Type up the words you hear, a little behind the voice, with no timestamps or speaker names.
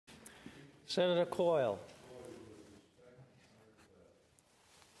Senator Coyle.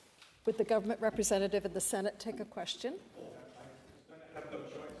 Would the government representative in the Senate take a question?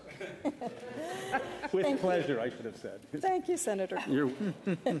 With pleasure, I should have said. Thank you, Senator.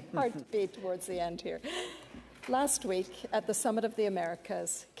 Hard to beat towards the end here. Last week, at the Summit of the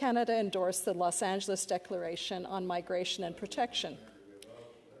Americas, Canada endorsed the Los Angeles Declaration on Migration and Protection.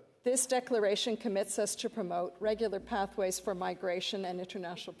 This declaration commits us to promote regular pathways for migration and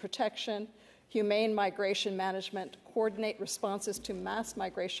international protection, humane migration management, coordinate responses to mass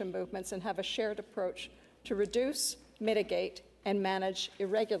migration movements, and have a shared approach to reduce, mitigate, and manage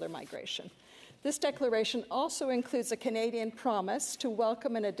irregular migration. This declaration also includes a Canadian promise to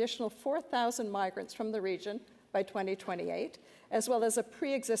welcome an additional 4,000 migrants from the region by 2028, as well as a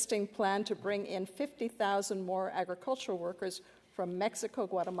pre-existing plan to bring in 50,000 more agricultural workers from Mexico,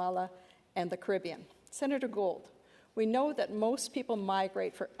 Guatemala, and the Caribbean. Senator Gould, we know that most people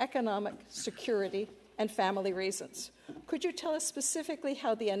migrate for economic, security, and family reasons. Could you tell us specifically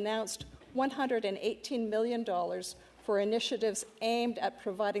how the announced $118 million for initiatives aimed at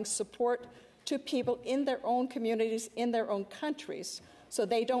providing support to people in their own communities, in their own countries, so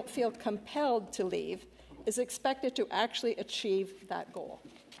they don't feel compelled to leave, is expected to actually achieve that goal?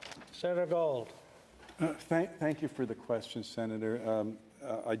 Senator Gould. Thank you for the question, Senator.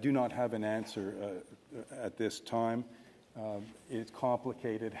 I do not have an answer at this time. It's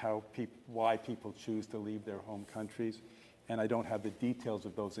complicated why people choose to leave their home countries, and I don't have the details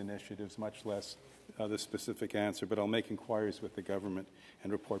of those initiatives, much less the specific answer, but I'll make inquiries with the government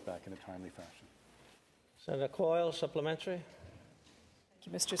and report back in a timely fashion. Senator Coyle, supplementary. Thank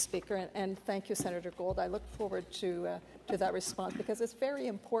you, Mr. Speaker, and thank you, Senator Gould. I look forward to that response because it's very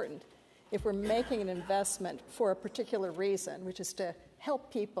important if we're making an investment for a particular reason, which is to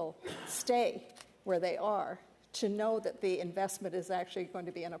help people stay where they are, to know that the investment is actually going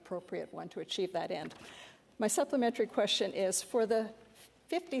to be an appropriate one to achieve that end. My supplementary question is, for the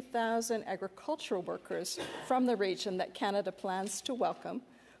 50,000 agricultural workers from the region that Canada plans to welcome,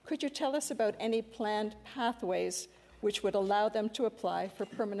 could you tell us about any planned pathways which would allow them to apply for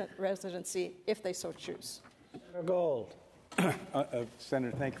permanent residency if they so choose? Senator Gould.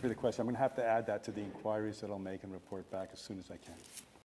 Senator, thank you for the question. I'm going to have to add that to the inquiries that I'll make and report back as soon as I can.